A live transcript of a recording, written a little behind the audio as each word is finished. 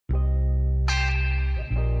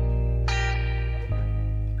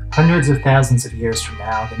Hundreds of thousands of years from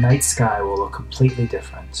now, the night sky will look completely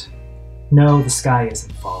different. No, the sky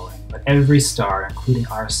isn't falling, but every star, including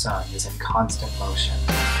our sun, is in constant motion.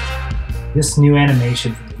 This new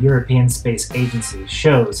animation from the European Space Agency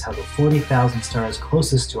shows how the 40,000 stars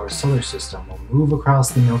closest to our solar system will move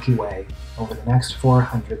across the Milky Way over the next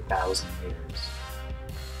 400,000 years.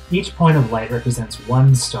 Each point of light represents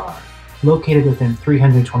one star, located within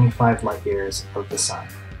 325 light-years of the Sun.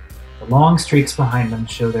 The long streaks behind them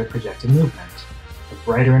show their projected movement. The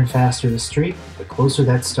brighter and faster the streak, the closer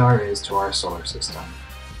that star is to our solar system.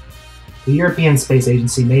 The European Space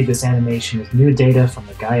Agency made this animation with new data from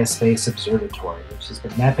the Gaia Space Observatory, which has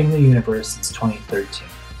been mapping the universe since 2013.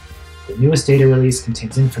 The newest data release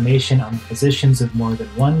contains information on the positions of more than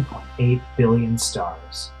 1.8 billion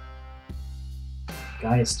stars.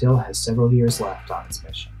 Gaia still has several years left on its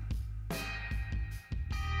mission.